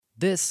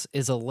This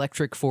is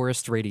Electric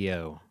Forest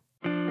Radio.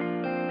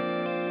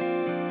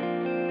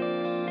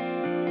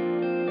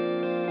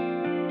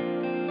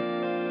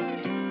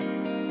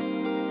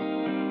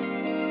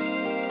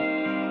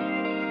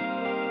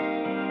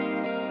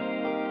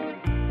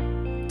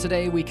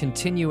 Today, we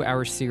continue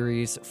our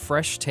series,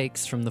 Fresh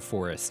Takes from the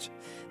Forest.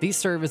 These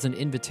serve as an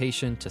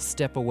invitation to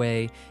step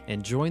away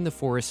and join the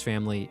forest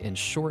family in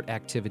short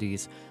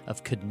activities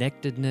of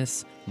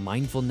connectedness,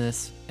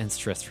 mindfulness, and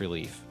stress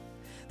relief.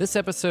 This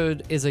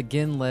episode is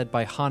again led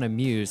by Hannah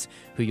Muse,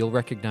 who you'll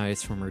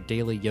recognize from her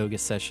daily yoga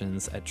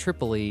sessions at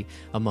Tripoli,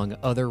 among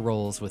other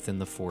roles within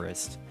the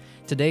forest.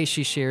 Today,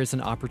 she shares an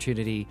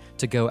opportunity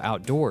to go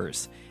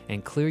outdoors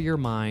and clear your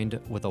mind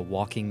with a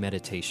walking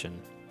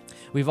meditation.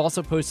 We've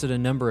also posted a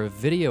number of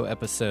video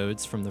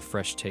episodes from the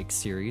Fresh Takes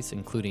series,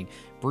 including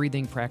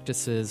breathing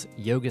practices,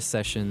 yoga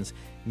sessions,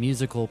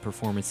 musical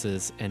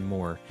performances, and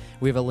more.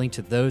 We have a link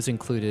to those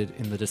included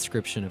in the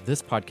description of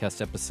this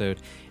podcast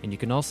episode, and you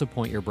can also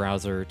point your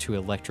browser to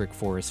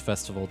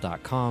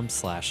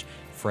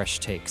electricforestfestival.com/fresh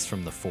takes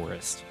from the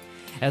forest.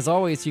 As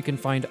always, you can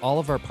find all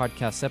of our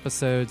podcast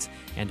episodes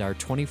and our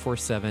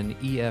 24/7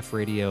 EF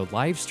radio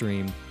live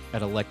stream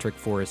at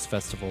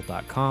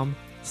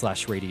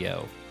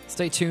electricforestfestival.com/radio.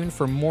 Stay tuned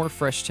for more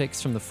Fresh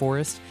Takes from the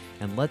Forest,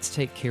 and let's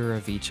take care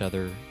of each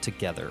other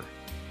together.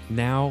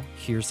 Now,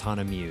 here's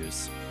Hannah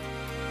Muse.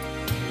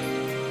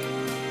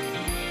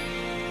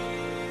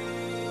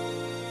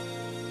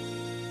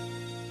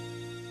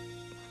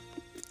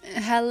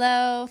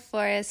 Hello,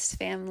 Forest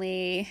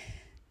family.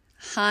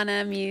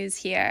 Hannah Muse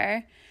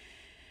here,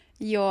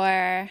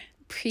 your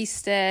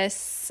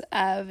priestess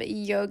of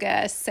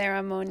yoga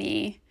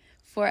ceremony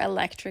for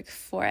Electric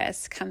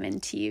Forest, coming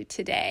to you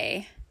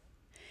today.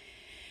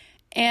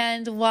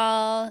 And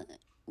while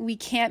we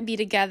can't be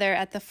together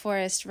at the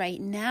forest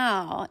right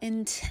now,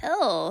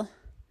 until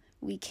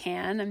we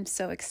can, I'm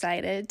so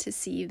excited to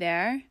see you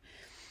there.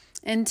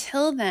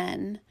 Until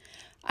then,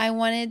 I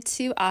wanted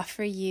to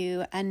offer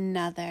you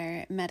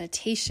another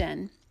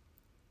meditation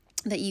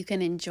that you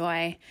can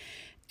enjoy.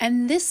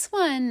 And this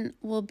one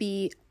will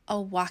be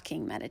a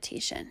walking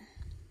meditation.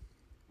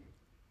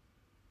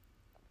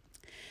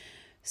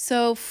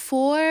 So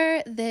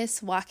for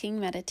this walking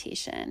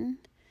meditation,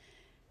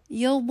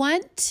 you'll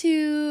want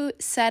to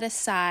set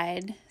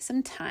aside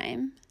some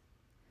time,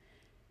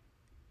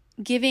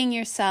 giving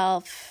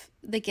yourself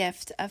the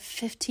gift of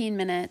 15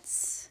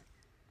 minutes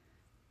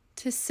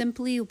to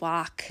simply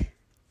walk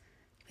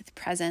with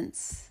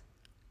presence.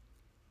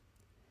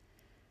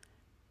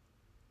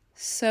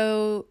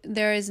 So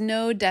there is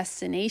no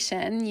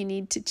destination you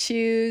need to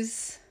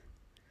choose.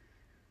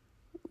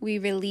 We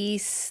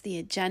release the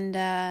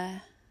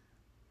agenda.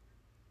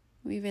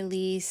 We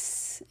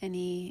release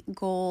any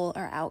goal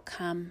or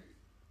outcome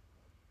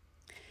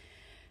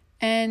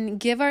and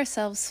give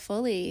ourselves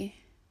fully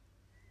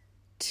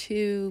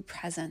to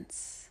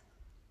presence.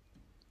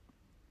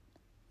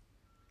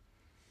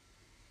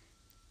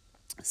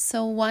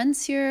 So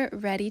once you're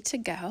ready to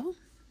go,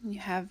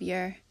 you have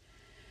yourself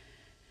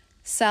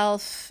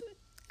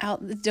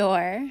out the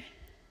door,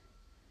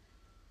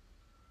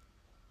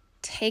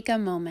 take a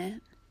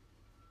moment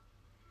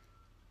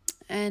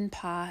and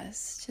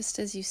pause just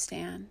as you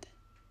stand.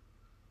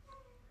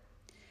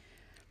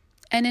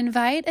 And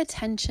invite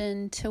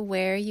attention to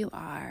where you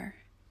are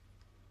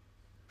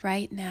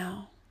right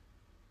now.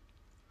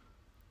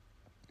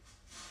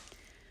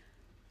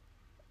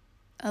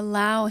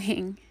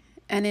 Allowing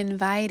and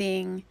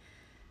inviting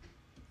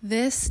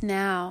this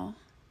now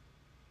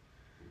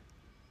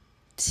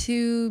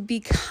to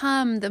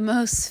become the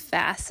most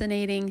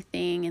fascinating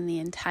thing in the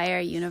entire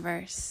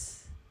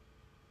universe.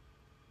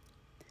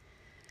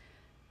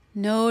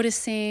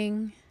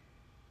 Noticing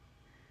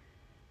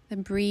the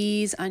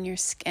breeze on your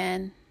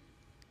skin,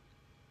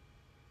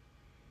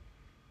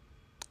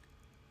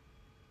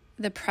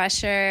 the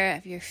pressure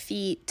of your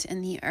feet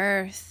and the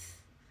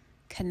earth,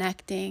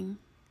 connecting,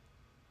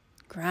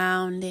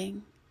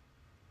 grounding.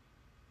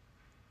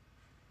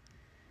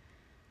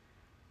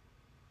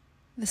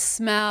 The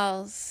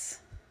smells,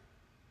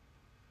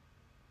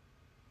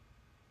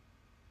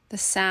 the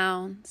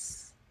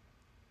sounds,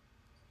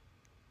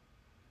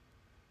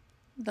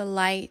 the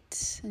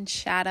light and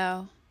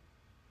shadow,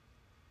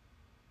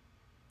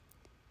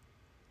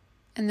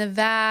 and the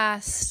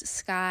vast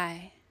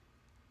sky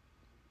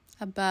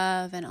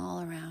above and all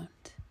around.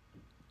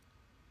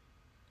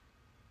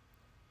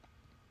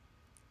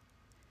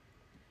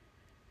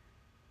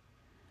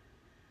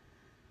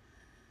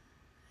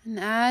 And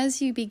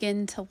as you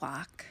begin to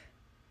walk,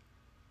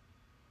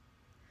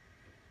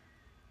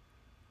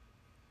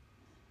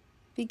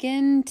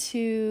 begin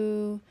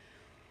to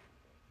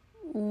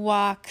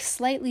walk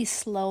slightly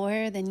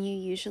slower than you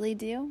usually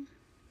do,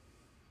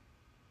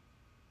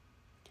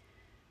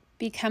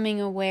 becoming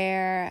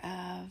aware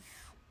of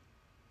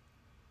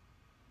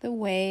the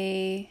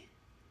way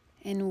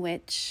in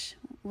which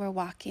we're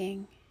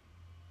walking.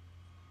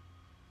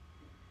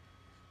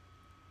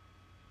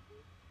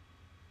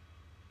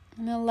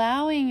 And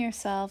allowing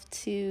yourself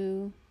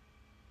to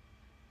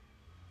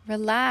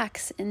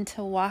relax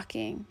into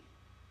walking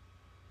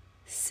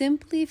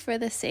simply for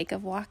the sake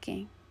of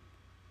walking.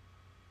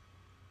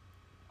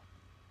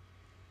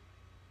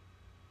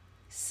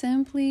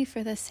 Simply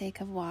for the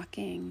sake of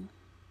walking.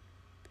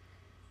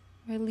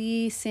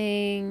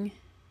 Releasing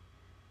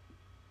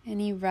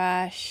any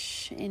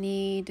rush,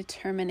 any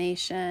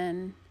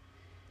determination,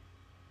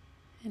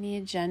 any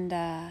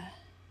agenda,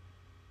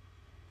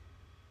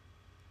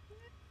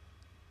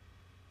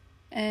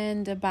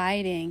 and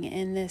abiding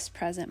in this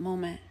present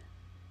moment.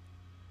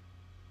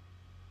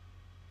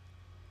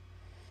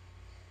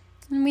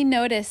 And we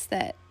notice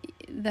that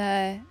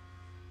the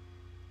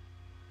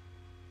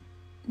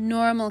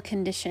normal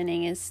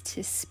conditioning is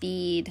to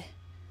speed,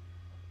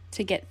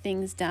 to get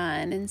things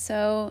done. And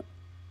so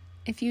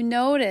if you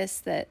notice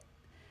that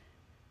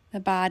the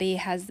body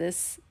has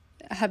this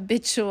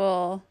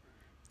habitual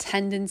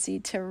tendency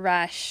to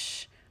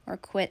rush or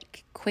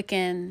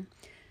quicken,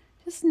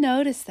 just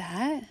notice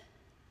that.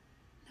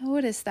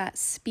 Notice that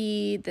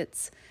speed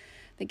that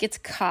gets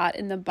caught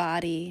in the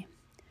body.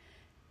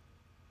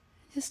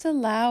 Just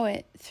allow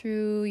it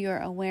through your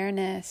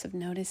awareness of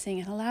noticing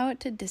and allow it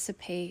to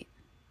dissipate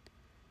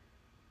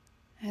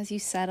as you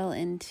settle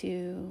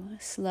into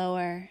a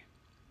slower,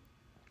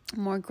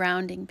 more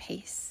grounding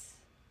pace.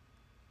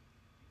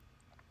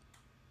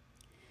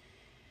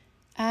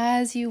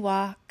 As you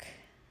walk,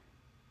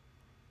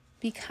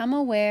 become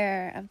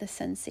aware of the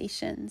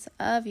sensations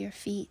of your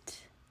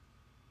feet.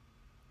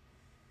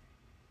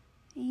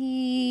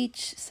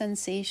 Each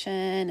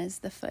sensation as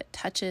the foot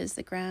touches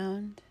the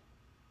ground.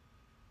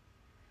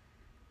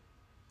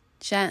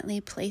 Gently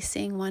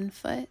placing one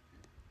foot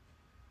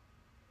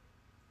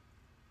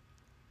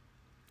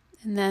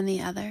and then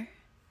the other.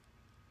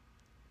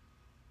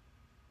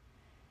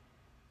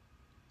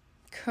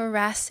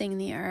 Caressing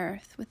the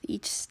earth with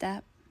each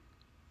step.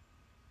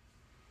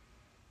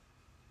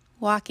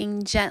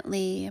 Walking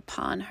gently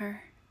upon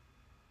her.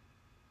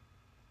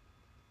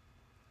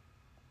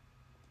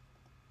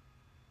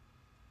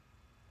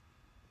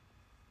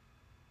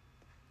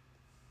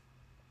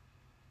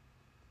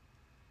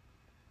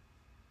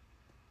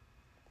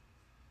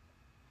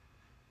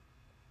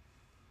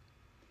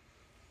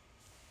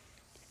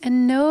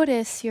 And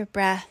notice your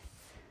breath,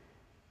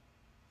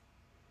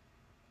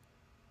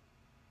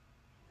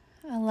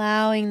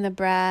 allowing the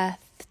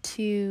breath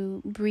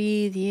to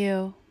breathe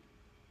you,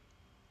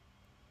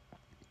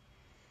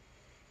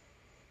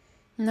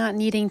 not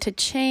needing to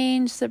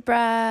change the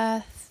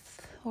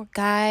breath or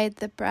guide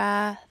the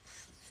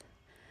breath,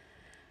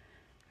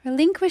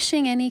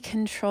 relinquishing any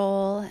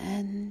control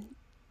and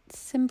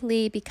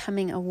simply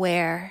becoming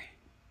aware.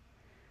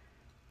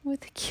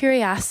 With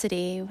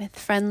curiosity, with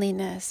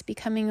friendliness,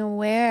 becoming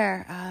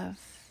aware of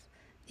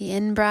the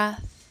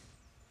in-breath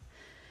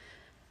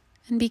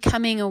and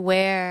becoming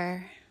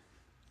aware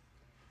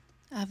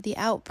of the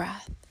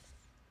out-breath.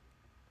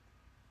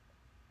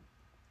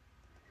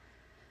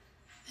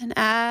 And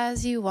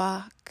as you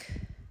walk,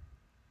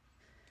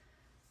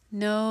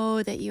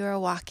 know that you are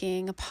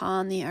walking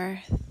upon the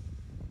earth.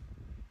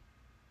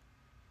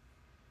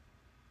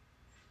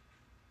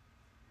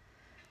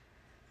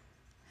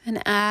 And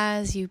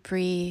as you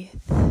breathe,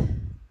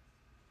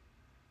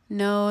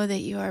 know that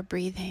you are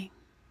breathing.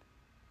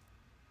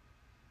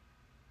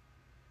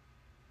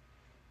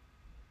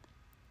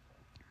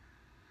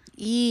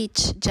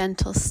 Each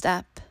gentle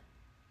step,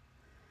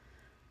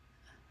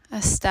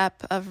 a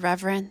step of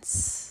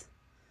reverence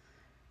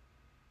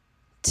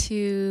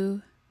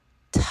to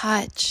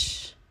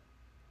touch,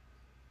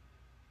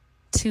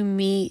 to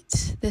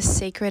meet the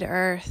sacred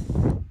earth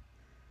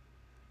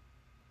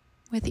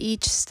with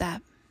each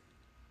step.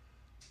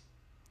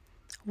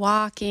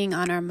 Walking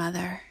on our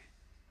mother.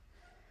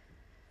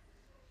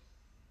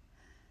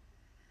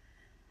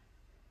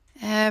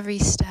 Every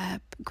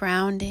step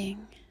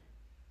grounding.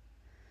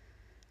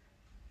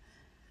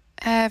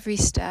 Every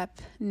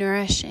step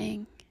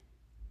nourishing.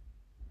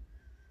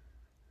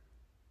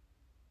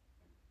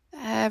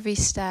 Every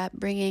step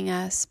bringing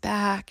us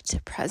back to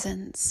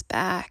presence,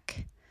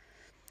 back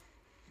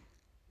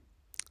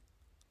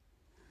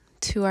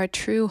to our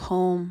true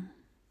home.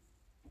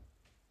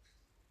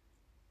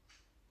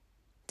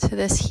 To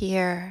this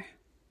here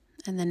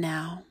and the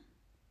now.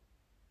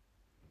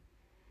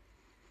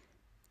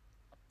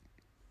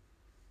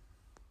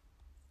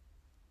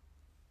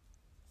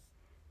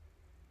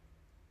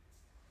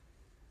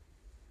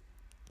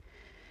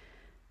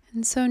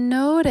 And so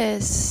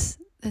notice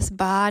this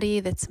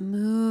body that's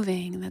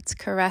moving, that's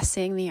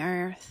caressing the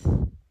earth,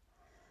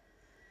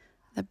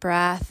 the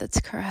breath that's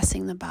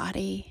caressing the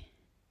body.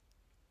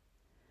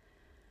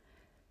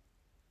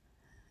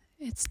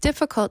 It's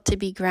difficult to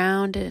be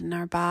grounded in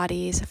our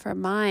bodies if our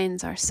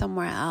minds are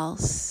somewhere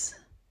else.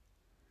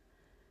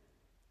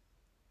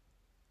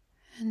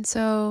 And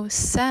so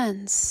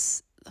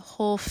sense the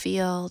whole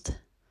field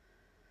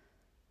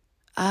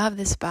of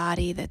this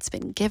body that's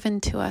been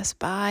given to us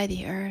by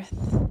the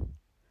earth.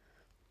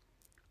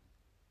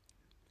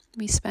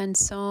 We spend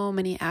so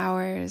many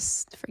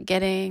hours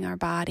forgetting our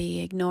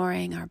body,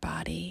 ignoring our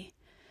body.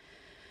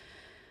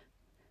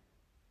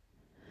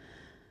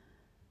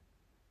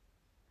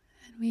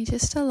 We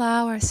just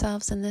allow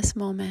ourselves in this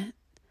moment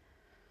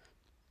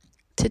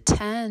to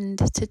tend,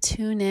 to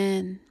tune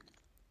in,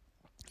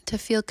 to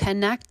feel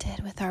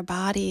connected with our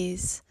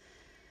bodies,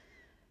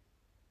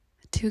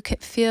 to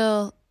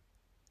feel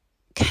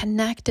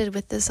connected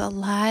with this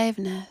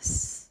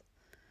aliveness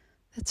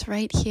that's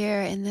right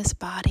here in this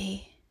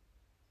body,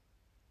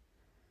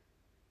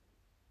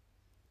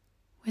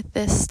 with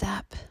this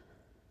step,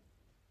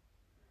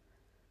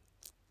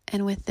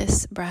 and with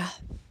this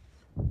breath.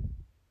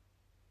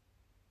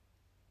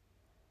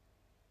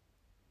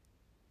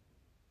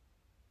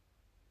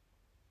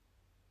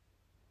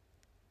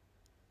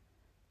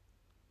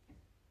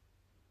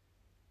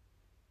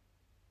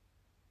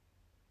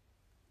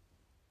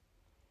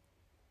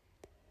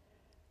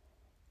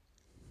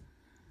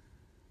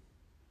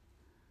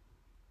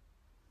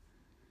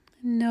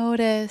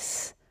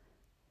 Notice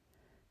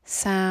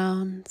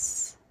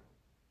sounds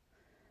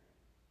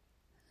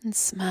and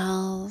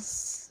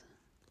smells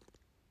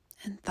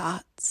and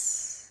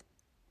thoughts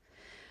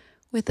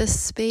with a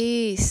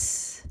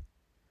space,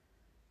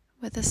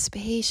 with a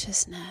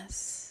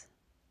spaciousness,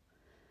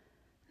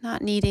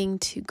 not needing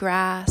to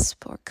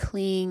grasp or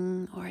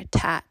cling or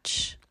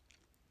attach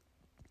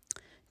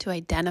to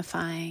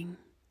identifying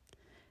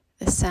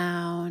the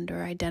sound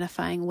or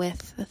identifying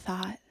with the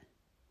thought.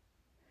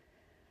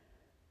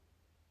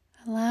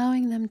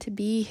 Allowing them to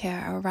be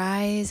here,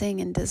 arising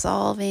and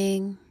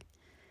dissolving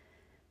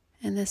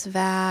in this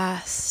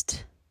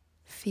vast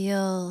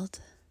field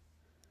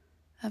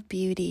of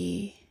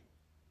beauty,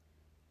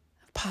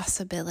 of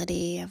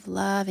possibility, of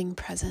loving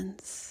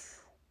presence.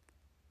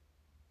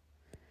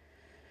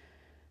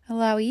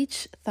 Allow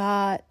each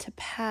thought to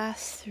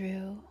pass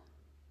through,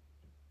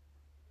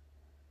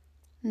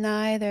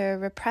 neither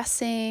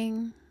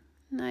repressing,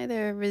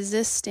 neither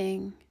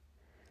resisting,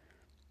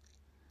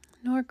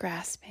 nor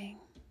grasping.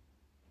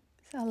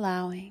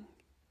 Allowing,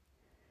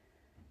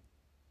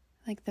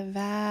 like the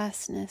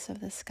vastness of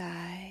the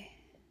sky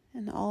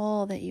and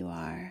all that you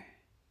are.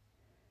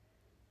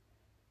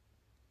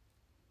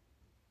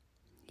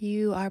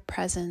 You are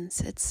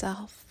presence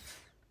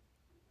itself.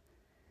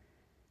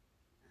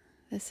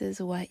 This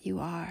is what you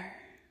are.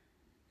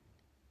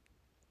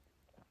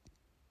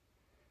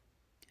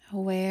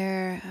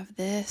 Aware of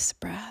this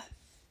breath.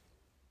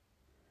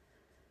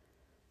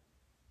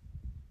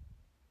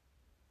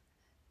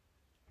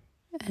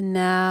 And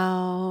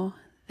now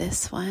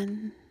this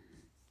one.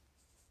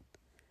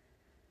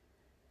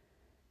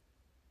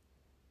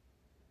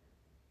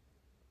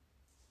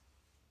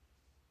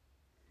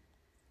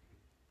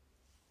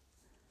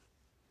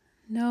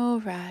 No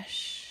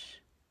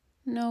rush,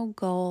 no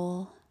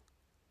goal,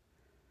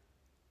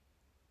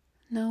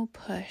 no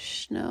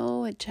push,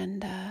 no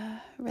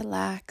agenda,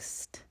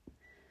 relaxed,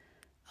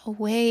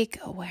 awake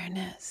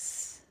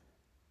awareness.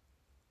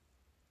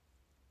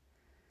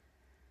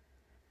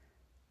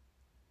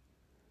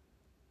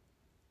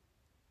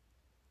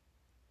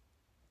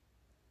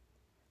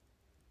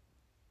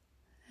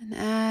 And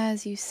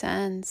as you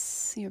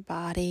sense your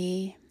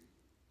body,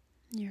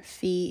 your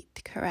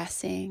feet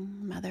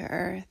caressing Mother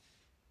Earth,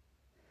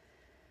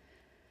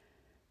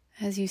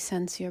 as you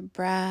sense your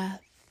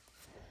breath,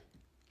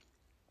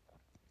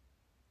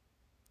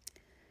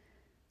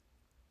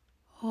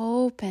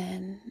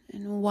 open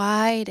and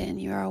widen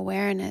your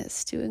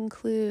awareness to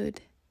include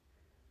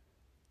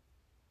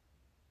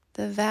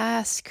the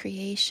vast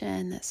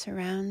creation that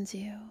surrounds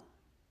you.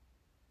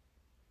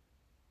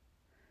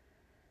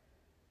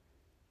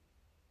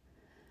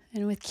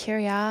 And with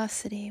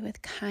curiosity,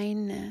 with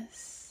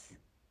kindness,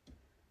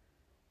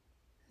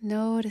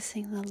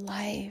 noticing the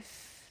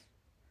life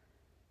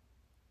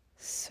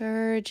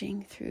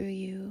surging through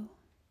you,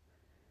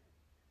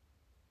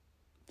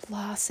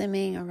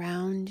 blossoming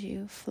around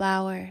you,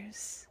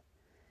 flowers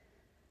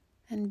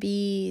and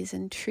bees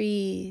and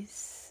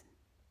trees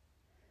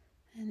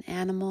and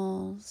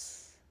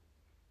animals.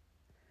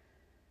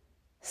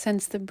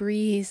 Sense the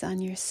breeze on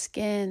your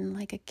skin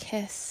like a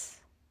kiss.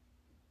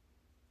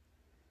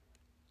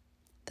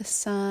 The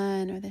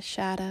sun or the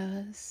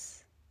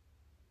shadows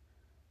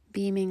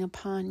beaming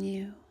upon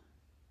you.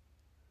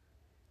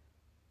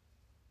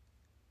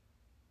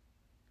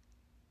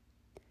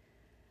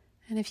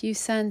 And if you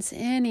sense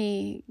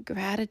any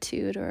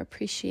gratitude or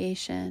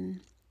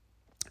appreciation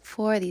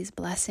for these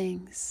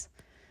blessings,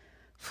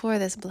 for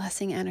this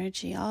blessing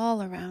energy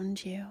all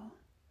around you,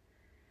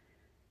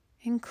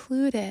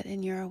 include it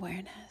in your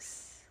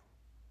awareness.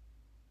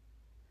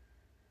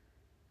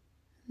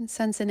 And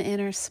sense an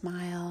inner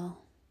smile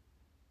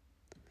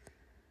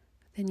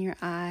within your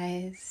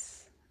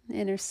eyes, an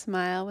inner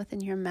smile within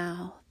your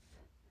mouth,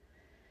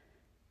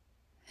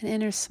 an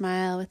inner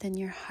smile within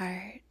your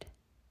heart.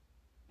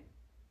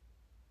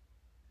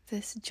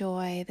 This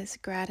joy, this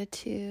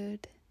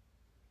gratitude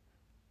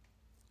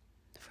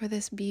for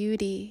this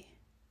beauty.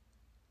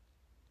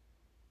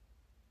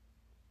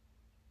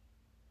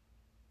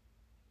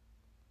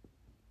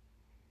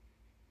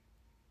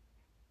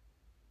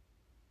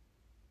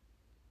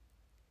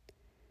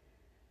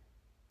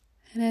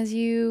 And as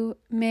you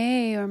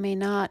may or may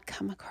not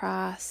come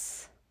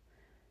across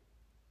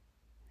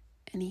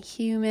any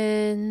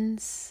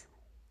humans,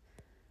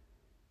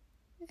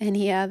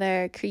 any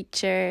other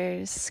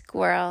creatures,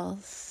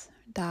 squirrels,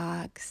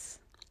 dogs,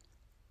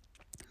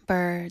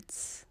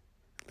 birds,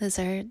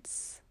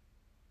 lizards,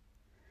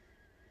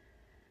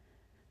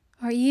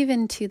 or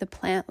even to the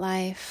plant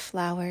life,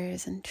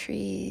 flowers and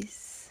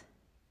trees.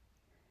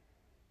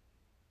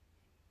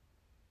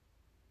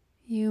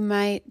 You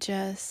might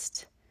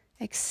just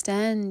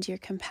extend your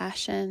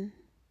compassion,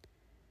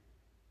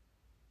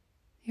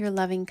 your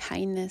loving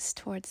kindness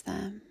towards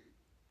them,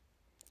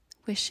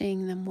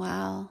 wishing them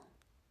well.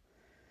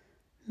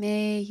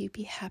 May you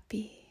be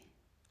happy.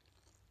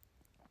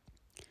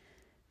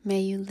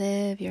 May you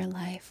live your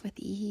life with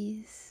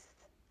ease.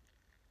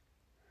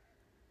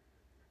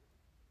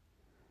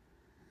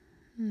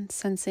 And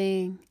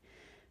sensing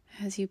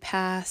as you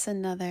pass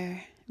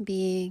another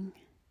being,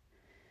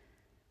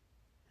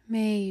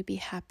 may you be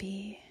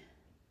happy.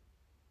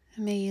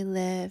 And may you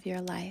live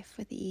your life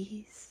with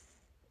ease.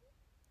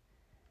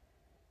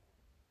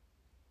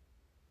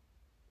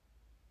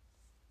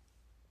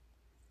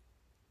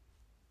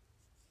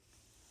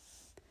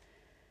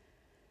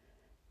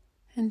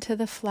 And to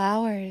the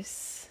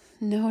flowers,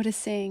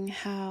 noticing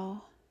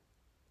how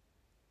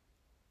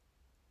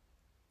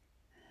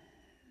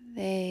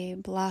they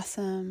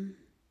blossom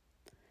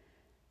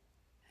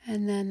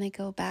and then they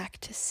go back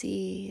to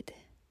seed.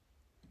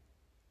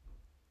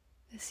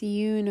 This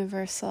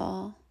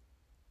universal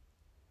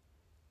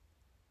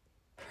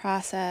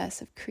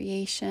process of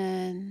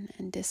creation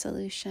and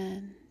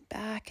dissolution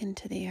back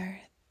into the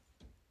earth.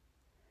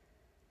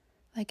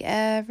 Like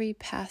every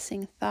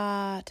passing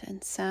thought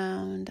and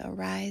sound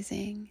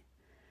arising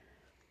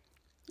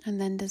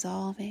and then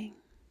dissolving.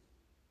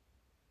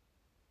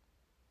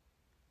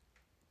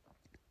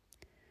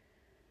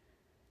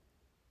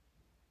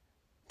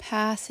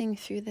 Passing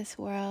through this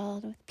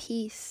world with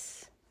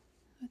peace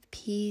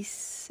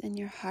in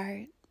your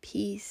heart,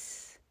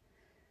 peace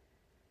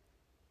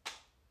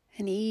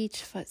in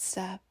each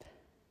footstep,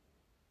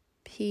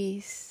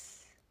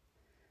 peace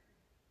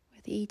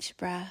with each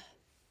breath.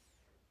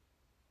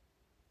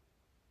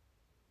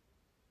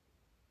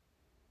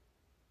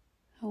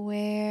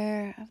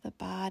 Aware of the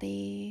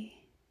body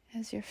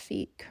as your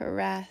feet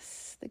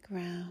caress the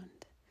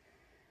ground,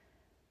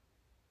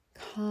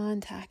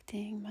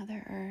 contacting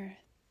Mother Earth,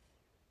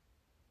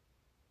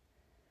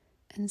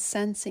 and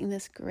sensing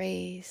this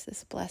grace,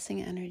 this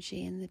blessing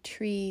energy in the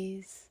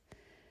trees,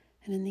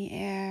 and in the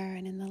air,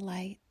 and in the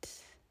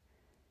light,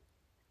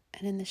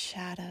 and in the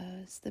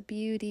shadows, the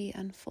beauty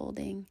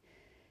unfolding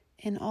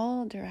in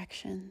all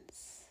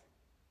directions,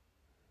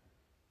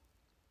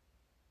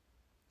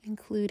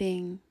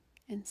 including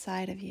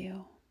inside of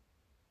you.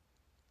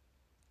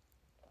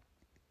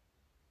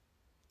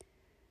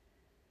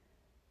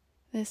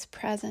 This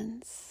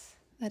presence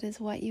that is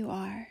what you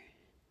are.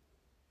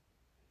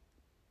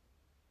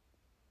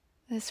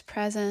 This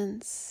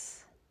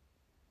presence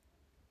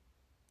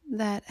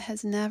that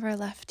has never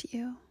left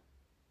you,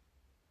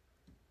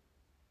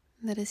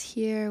 that is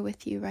here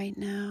with you right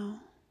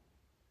now,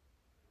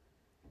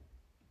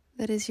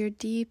 that is your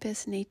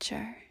deepest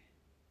nature.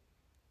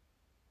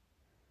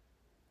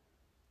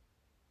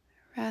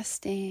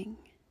 Resting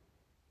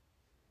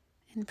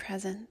in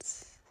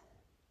presence.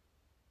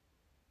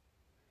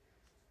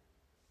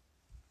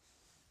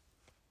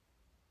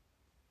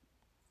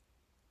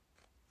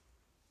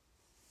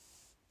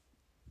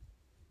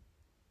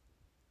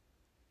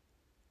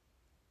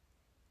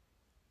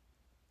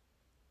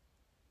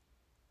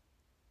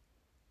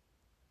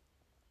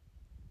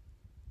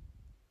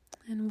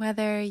 And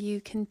whether you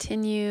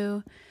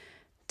continue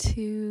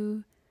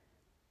to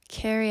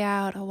carry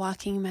out a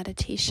walking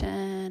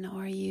meditation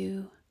or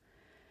you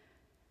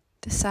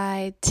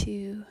decide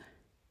to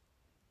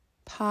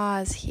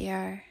pause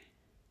here,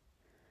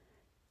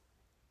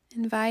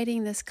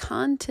 inviting this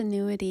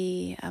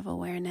continuity of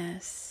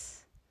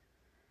awareness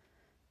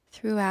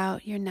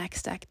throughout your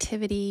next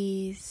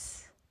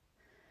activities,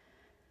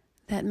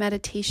 that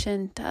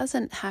meditation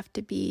doesn't have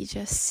to be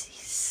just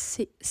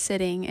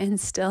sitting in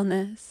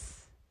stillness,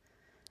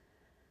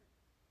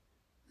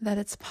 that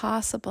it's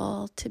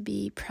possible to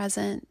be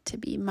present, to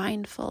be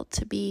mindful,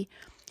 to be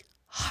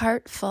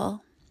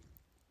heartful,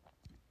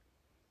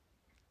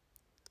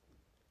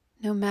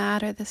 no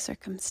matter the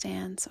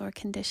circumstance or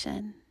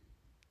condition.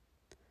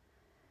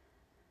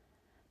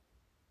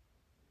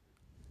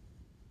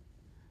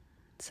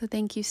 So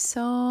thank you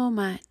so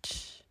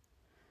much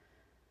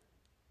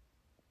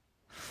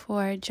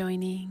for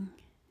joining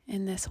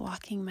in this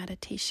walking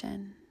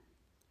meditation.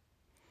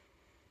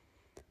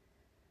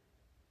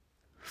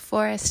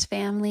 Forest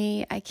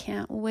family, I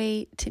can't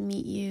wait to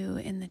meet you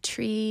in the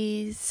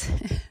trees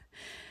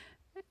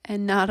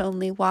and not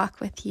only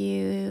walk with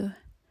you,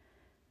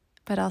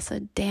 but also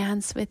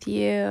dance with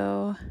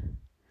you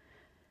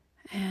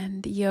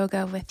and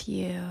yoga with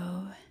you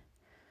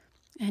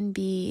and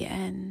be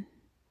in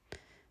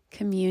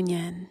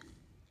communion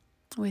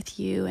with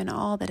you and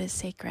all that is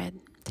sacred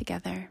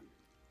together.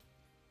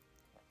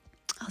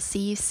 I'll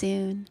see you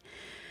soon.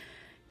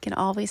 You can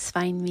always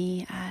find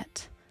me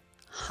at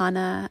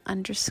Hana__muse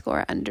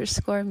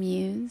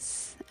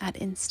at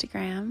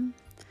Instagram,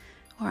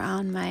 or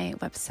on my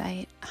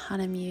website,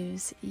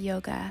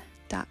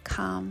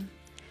 hanamuseyoga.com.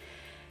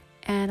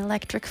 And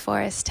Electric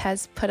Forest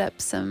has put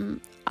up some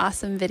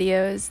awesome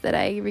videos that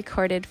I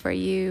recorded for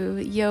you,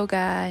 yoga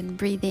and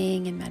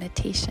breathing and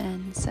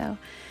meditation. So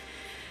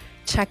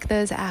check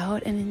those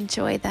out and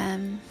enjoy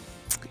them.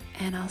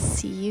 And I'll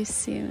see you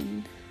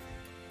soon.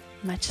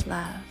 Much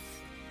love.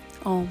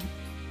 Om.